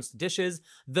showered, done dishes.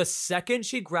 The second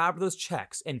she grabbed those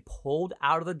checks and pulled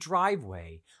out of the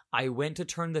driveway, I went to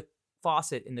turn the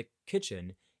faucet in the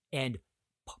kitchen and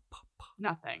pop, pop, pop.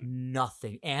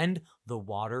 Nothing. And the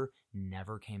water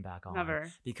never came back on. Never.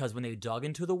 Because when they dug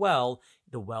into the well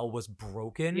was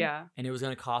broken. Yeah. And it was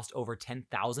going to cost over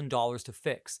 $10,000 to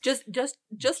fix. Just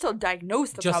to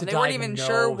diagnose the problem. They weren't even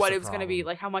sure what it was going to be,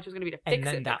 like how much it was going to be to fix it.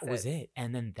 And then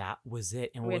that was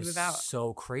it. And what was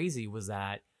so crazy was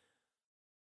that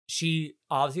she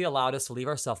obviously allowed us to leave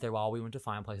our stuff there while we went to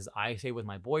find places. I stayed with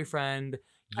my boyfriend.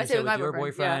 You stayed with your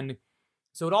boyfriend. Yeah.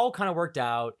 So it all kind of worked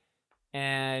out.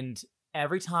 And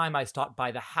every time I stopped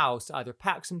by the house to either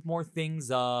pack some more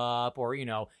things up or, you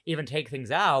know, even take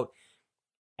things out,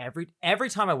 every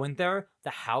time I went there,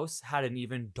 the house had an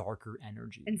even darker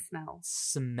energy. And smell.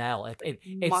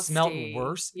 It smelled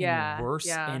worse and worse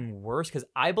and worse because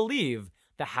I believe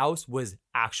the house was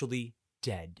actually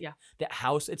dead. Yeah. The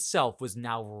house itself was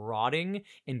now rotting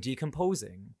and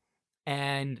decomposing.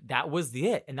 And that was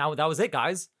it. And that was it,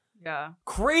 guys. Yeah.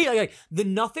 Crazy. Like,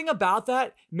 nothing about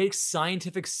that makes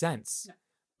scientific sense. No.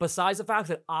 Besides the fact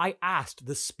that I asked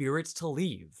the spirits to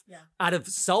leave out of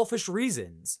selfish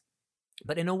reasons.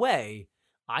 But in a way,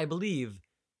 I believe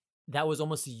that was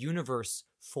almost the universe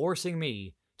forcing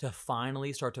me to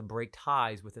finally start to break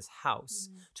ties with this house,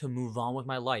 to move on with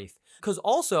my life. Because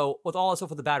also, with all that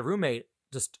stuff with the bad roommate,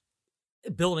 just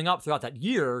building up throughout that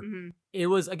year, it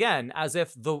was, again, as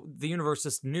if the universe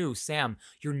just knew, Sam,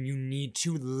 you need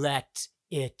to let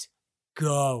it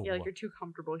go. Yeah, like you're too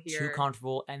comfortable here. Too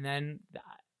comfortable. And then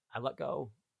I let go.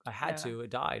 I had to.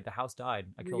 It died. The house died.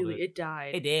 I killed it. It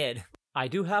died. It did. I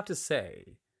do have to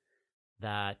say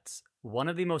that one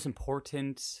of the most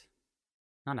important,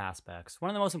 not aspects, one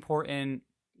of the most important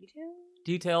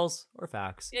details or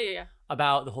facts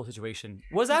about the whole situation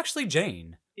was actually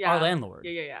Jane, our landlord.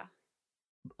 Yeah.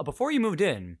 Before you moved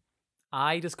in,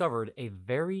 I discovered a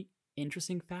very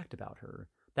interesting fact about her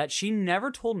that she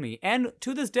never told me, and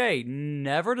to this day,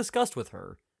 never discussed with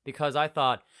her, because I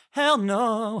thought, hell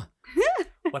no.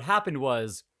 What happened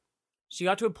was, she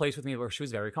got to a place with me where she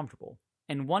was very comfortable.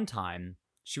 And one time,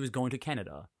 she was going to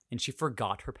Canada, and she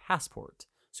forgot her passport.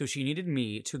 So she needed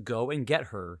me to go and get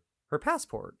her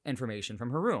passport information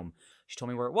from her room. She told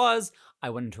me where it was.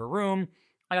 I went into her room.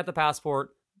 I got the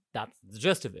passport. That's the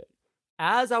gist of it.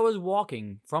 As I was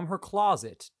walking from her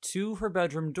closet to her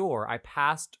bedroom door, I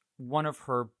passed one of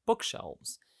her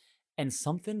bookshelves, and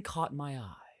something caught my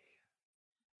eye.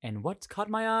 And what caught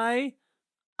my eye?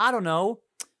 I don't know.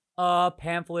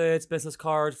 Pamphlets, business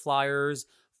cards, flyers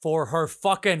for her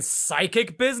fucking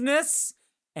psychic business.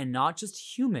 And not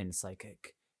just human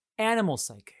psychic, animal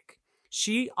psychic.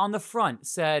 She, on the front,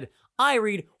 said, I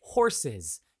read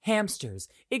horses, hamsters,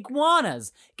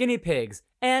 iguanas, guinea pigs,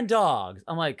 and dogs.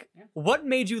 I'm like, what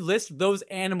made you list those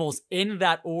animals in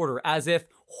that order as if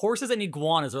horses and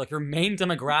iguanas are like your main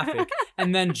demographic?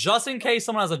 And then just in case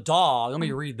someone has a dog, let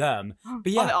me read them.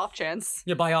 But yeah, on the off chance.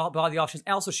 Yeah, by the off chance.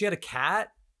 And also, she had a cat.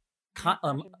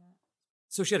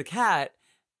 So she had a cat,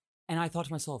 and I thought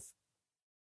to myself,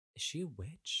 is she a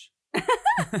witch?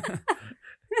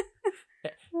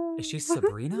 Is she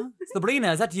Sabrina?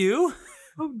 Sabrina, is that you?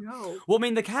 Oh no. Well,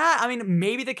 I mean,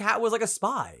 maybe the cat was like a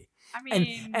spy. I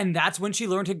mean, and that's when she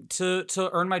learned to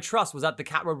earn my trust, was that the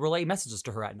cat would relay messages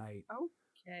to her at night.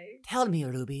 Okay. Tell me,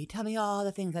 Ruby. Tell me all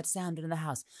the things that Sam did in the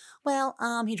house. Well,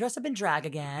 he dressed up in drag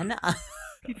again.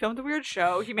 He filmed a weird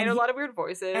show. He made a lot of weird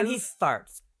voices. And he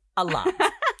farts a lot.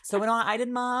 So when I did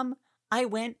Mom, I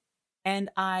went and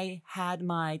I had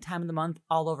my time of the month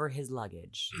all over his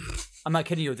luggage. I'm not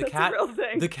kidding you. That's a real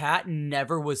thing. The cat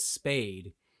never was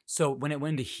spayed. So when it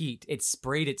went into heat, it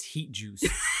sprayed its heat juice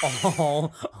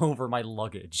all over my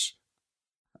luggage.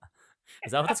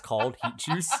 Is that what that's called? Heat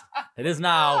juice? It is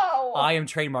now. No. I am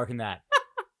trademarking that.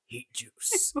 Heat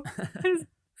juice.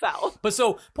 Foul. But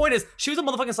so, point is, she was a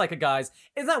motherfucking psychic, guys.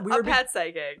 Isn't that weird? A pet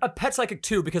psychic. A pet psychic,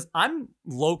 too, because I'm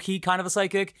low-key kind of a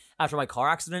psychic after my car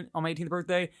accident on my 18th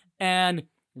birthday. And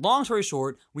long story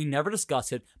short, we never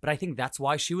discussed it, but I think that's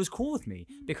why she was cool with me.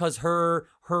 Because her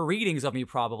readings of me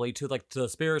probably to the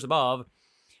spirits above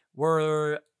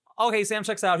were, okay, Sam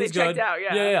checks out. He's good. Checked out,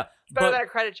 yeah. Yeah. It's better than a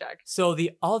credit check. So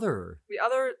the other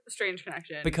strange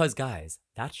connection. Because, guys,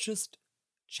 that's just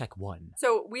check one.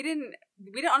 So I don't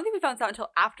think we found this out until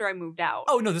after I moved out.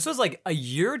 Oh, no, this was like a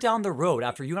year down the road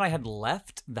after you and I had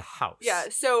left the house. Yeah,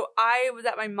 so I was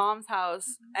at my mom's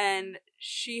house, and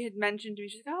she had mentioned to me,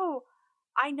 she's like, oh,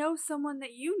 I know someone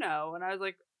that you know. And I was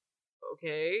like,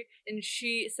 okay. And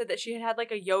she said that she had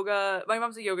like my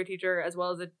mom's a yoga teacher as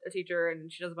well as a teacher,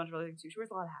 and she does a bunch of other things too. She wears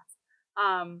a lot of hats.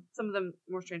 Some of them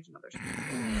more strange than others.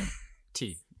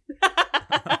 T.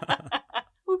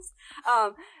 Oops.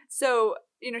 So,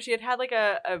 she had like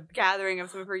a gathering of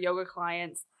some of her yoga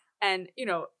clients, and,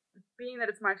 being that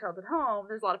it's my childhood home,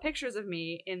 there's a lot of pictures of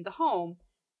me in the home.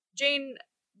 Jane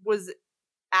was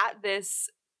at this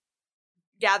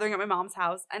gathering at my mom's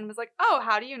house and was like, oh,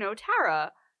 how do you know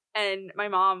Tara? And my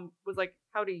mom was like,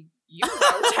 how do you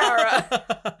know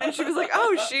Tara? And she was like,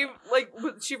 oh,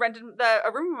 she rented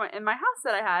a room in my house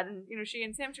that I had, and, she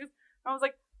and Sam, I was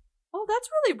like, oh, that's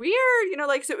really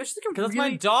weird, so it was just like a because that's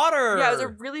my daughter. Yeah, it was a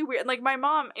really weird, like, my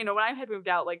mom, when I had moved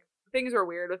out, like, things were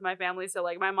weird with my family, so,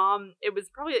 like, my mom, it was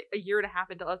probably a year and a half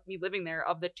into me living there,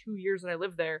 of the 2 years that I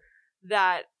lived there,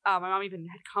 that my mom even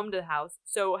had come to the house,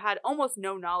 so had almost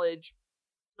no knowledge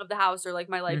of the house or, like,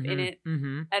 my life in it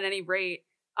at any rate,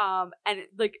 and,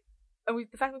 like,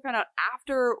 the fact that we found out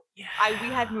after we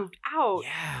had moved out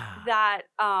that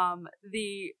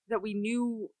that we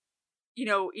knew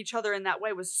each other in that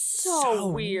way was so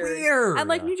weird. And,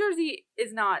 like, New Jersey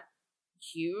is not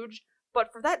huge,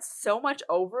 but for that so much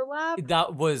overlap.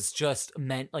 That was just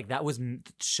meant, like, that was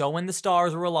showing the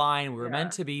stars were aligned. We were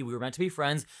meant to be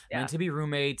friends, meant to be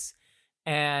roommates.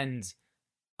 And,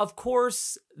 of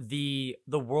course, the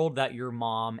world that your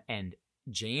mom and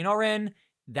Jane are in,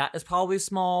 that is probably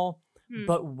small.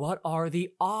 But what are the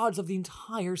odds of the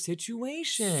entire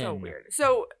situation? So weird.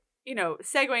 So,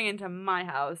 segueing into my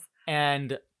house.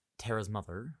 And Tara's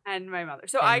mother. And my mother.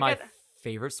 So and my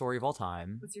favorite story of all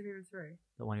time. What's your favorite story?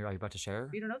 The one you're about to share?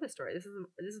 You don't know this story. This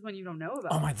is one you don't know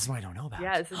about. Oh my, this is one I don't know about.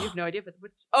 Yeah, you have no idea. But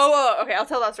okay, I'll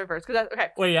tell that story first. Okay.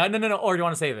 Wait, yeah, no. Or do you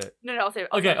want to save it? No, I'll save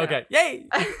it. Okay. Yay!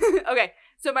 Okay,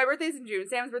 so my birthday's in June.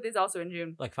 Sam's birthday's also in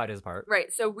June. Like 5 days apart.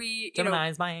 Right, so we,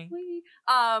 Gemini's buying.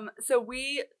 So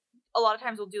we, a lot of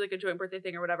times we'll do like a joint birthday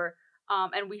thing or whatever.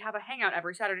 And we have a hangout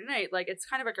every Saturday night. Like, it's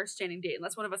kind of like our standing date.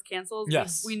 Unless one of us cancels,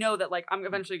 yes, we know that, like, I'm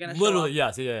eventually going to show literally,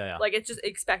 up. yes, yeah. Like, it's just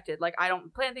expected. Like, I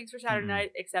don't plan things for Saturday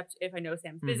night, except if I know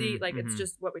Sam's busy. Like, it's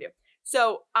just what we do.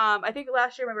 So, I think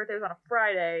last year my birthday was on a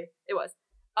Friday. It was.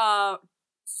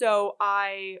 So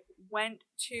I went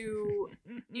to,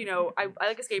 I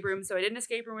like escape rooms. So I did an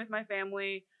escape room with my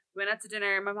family. We went out to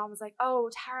dinner, and my mom was like, "Oh,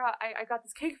 Tara, I got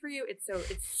this cake for you. It's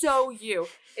so you.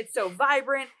 It's so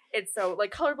vibrant. It's so, like,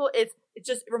 colorful. It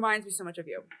reminds me so much of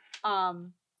you."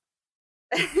 And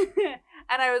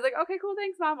I was like, "Okay, cool,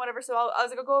 thanks, Mom. Whatever." So I was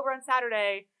like, "I'll go over on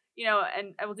Saturday,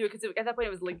 and I will do it," because at that point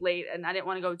it was like late, and I didn't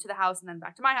want to go to the house and then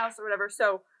back to my house or whatever.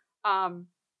 So,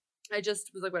 I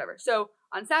just was like, whatever. So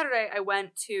on Saturday, I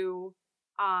went to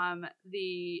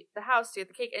the house to get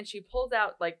the cake, and she pulls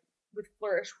out, like, with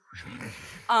flourish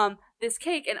this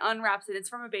cake and unwraps it. It's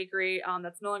from a bakery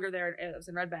that's no longer there. It was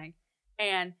in Red Bank,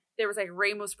 and there was like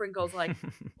rainbow sprinkles like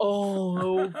all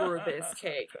over this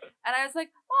cake. And I was like,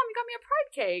 "Mom, you got me a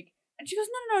pride cake." And she goes,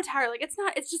 no, Tara, like, it's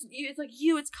not, it's just you, it's like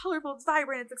you, it's colorful, it's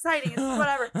vibrant, it's exciting, it's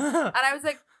whatever. And I was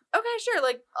like, okay, sure,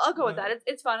 like, I'll go with that.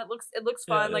 It's fun, it looks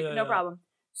fun, no problem.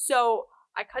 So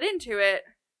I cut into it,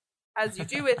 as you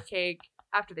do with cake.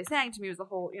 After they sang to me, it was the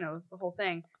whole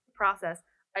thing, process.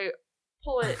 I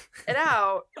pull it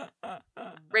out,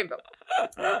 rainbow,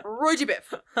 Roy G.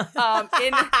 Biff, and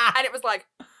it was like,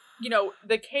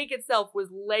 the cake itself was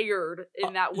layered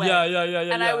in that way. Yeah.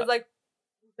 And I was like,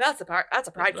 that's a pride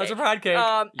cake. That's a pride cake.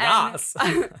 Yes.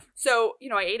 So,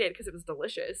 I ate it because it was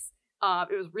delicious.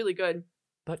 It was really good.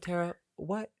 But Tara,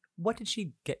 what did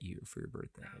she get you for your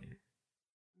birthday?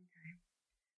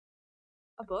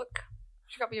 A book.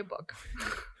 She got me a book.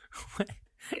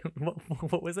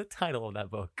 What was the title of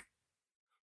that book?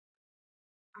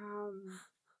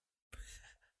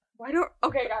 Why don't?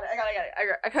 Okay, got it.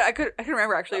 I couldn't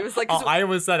remember actually. It was like I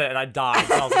almost said it and I died.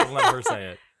 So I was gonna let her say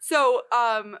it. So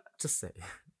just say it.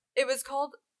 It was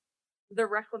called The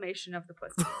Reclamation of the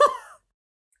Pussy.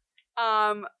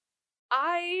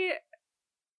 I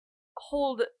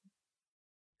hold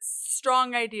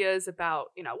strong ideas about,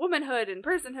 womanhood and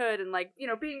personhood and like,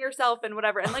 being yourself and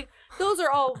whatever. And like, those are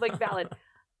all like valid.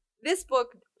 This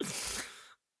book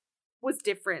was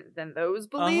different than those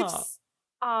beliefs.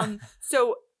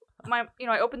 So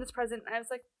I opened this present and I was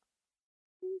like,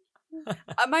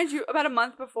 mind you, about a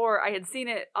month before I had seen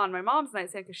it on my mom's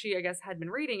nightstand because she, I guess, had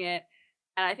been reading it.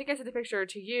 And I think I sent the picture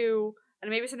to you and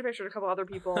maybe sent a picture to a couple other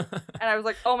people. And I was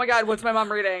like, oh my God, what's my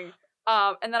mom reading?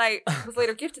 And then I was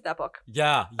later gifted that book.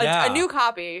 Yeah. A new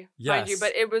copy, mind you,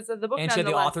 but it was the book. And she had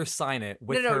the author sign it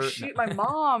with her. My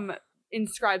mom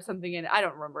inscribed something in it. I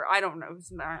don't remember. I don't know.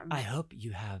 I hope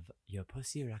you have your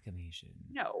pussy reclamation.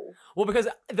 No. Well, because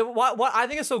what I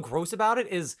think is so gross about it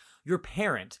is your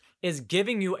parent is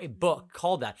giving you a book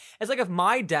called that. It's like if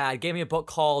my dad gave me a book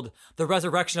called The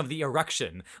Resurrection of the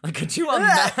Erection. Like, could you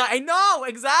imagine? I know,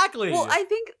 exactly. Well, I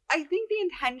think the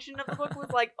intention of the book was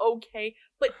like, okay,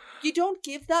 but you don't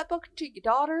give that book to your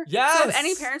daughter. Yes. So if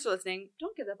any parents are listening,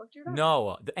 don't give that book to your daughter.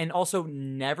 No. And also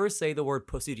never say the word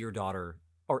pussy to your daughter.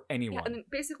 Or anyone. Yeah, and then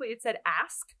basically it said,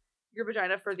 ask your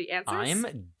vagina for the answers.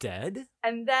 I'm dead?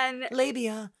 And then...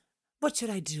 Labia, what should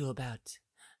I do about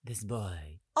this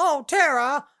boy? Oh,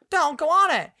 Tara, don't go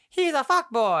on it. He's a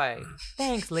fuckboy.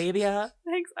 Thanks, Labia.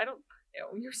 Thanks. I don't...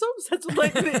 You're so obsessed with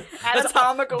like the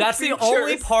anatomical That's features. the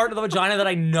only part of the vagina that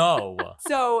I know.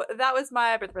 So that was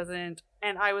my birthday present.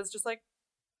 And I was just like...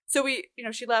 So we,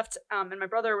 she left and my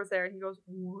brother was there and he goes,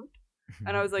 what?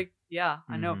 And I was like, yeah,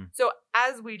 I know. So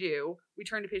as we do, we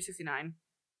turn to page 69.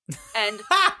 And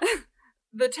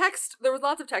the text, there was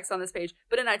lots of text on this page,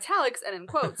 but in italics and in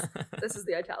quotes, this is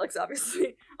the italics,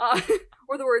 obviously,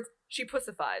 were the words, she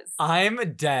pussifies.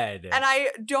 I'm dead. And I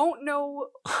don't know,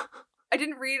 I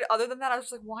didn't read other than that. I was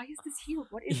just like, why is this here?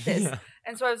 What is this? Yeah.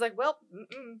 And so I was like, well,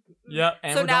 yeah.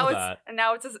 And so now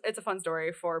it's a fun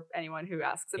story for anyone who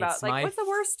asks about what's the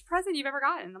worst present you've ever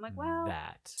gotten? And I'm like, well,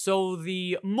 that. So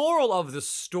the moral of the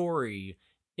story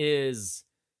is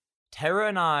Tara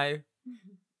and I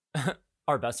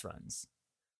are best friends.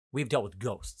 We've dealt with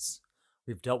ghosts.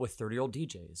 We've dealt with 30-year-old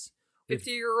DJs.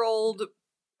 50-year-old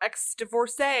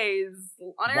ex-divorcees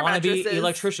on air mattresses. Wannabe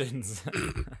electricians.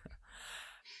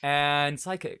 And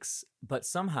psychics, but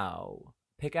somehow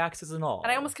pickaxes and all.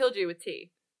 And I almost killed you with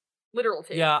tea. Literal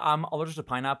tea. Yeah, I'm allergic to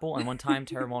pineapple, and one time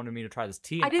Tara wanted me to try this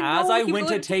tea, and as I went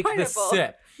to take the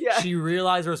sip, she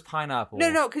realized there was pineapple.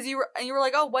 No, because you were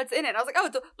like, oh, what's in it? And I was like, oh,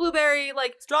 it's a blueberry,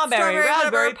 like strawberry,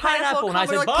 raspberry, pineapple. And I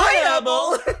said,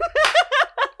 pineapple!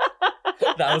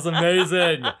 That was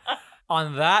amazing.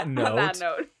 On that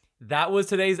note, that was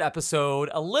today's episode.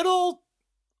 A little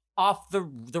off the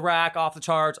rack, off the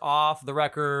charts, off the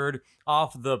record,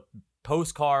 off the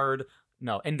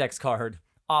index card,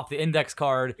 off the index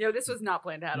card. This was not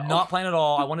planned at all. Not planned at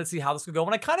all. I wanted to see how this could go,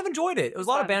 and I kind of enjoyed it. It was a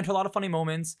lot of banter, a lot of funny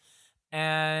moments,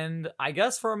 and I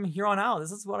guess from here on out,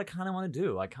 this is what I kind of want to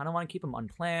do. I kind of want to keep them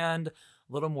unplanned, a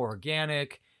little more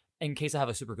organic. In case I have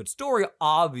a super good story,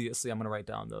 obviously I'm going to write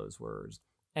down those words.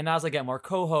 And as I get more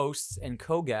co-hosts and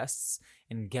co-guests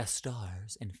and guest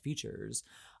stars and features,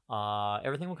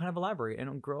 everything will kind of elaborate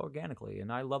and grow organically.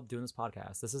 And I love doing this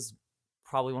podcast. This is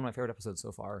probably one of my favorite episodes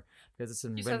so far because it's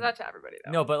you said that to everybody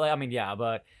though. No, but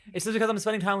but it's just because I'm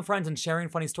spending time with friends and sharing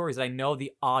funny stories that I know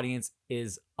the audience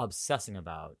is obsessing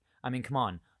about. I mean, come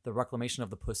on, the reclamation of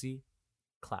the pussy,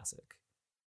 classic.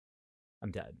 I'm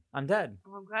dead. Well,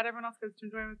 I'm glad everyone else goes to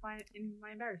enjoy my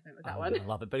embarrassment with that one. I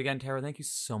love it. But again, Tara, thank you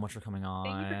so much for coming on.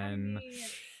 Thank you for having me.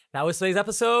 That was today's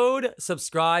episode.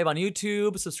 Subscribe on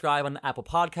YouTube, subscribe on Apple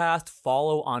Podcast,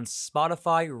 follow on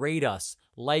Spotify, rate us,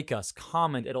 like us,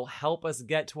 comment. It'll help us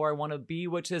get to where I want to be,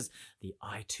 which is the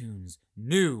iTunes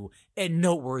new and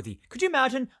noteworthy. Could you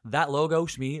imagine that logo,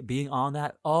 Shmee, being on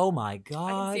that? Oh my God.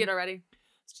 I can see it already.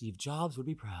 Steve Jobs would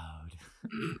be proud.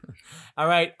 All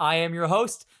right, I am your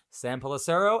host, Sam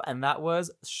Pellicero, and that was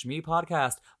Shmee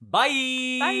Podcast.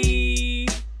 Bye! Bye!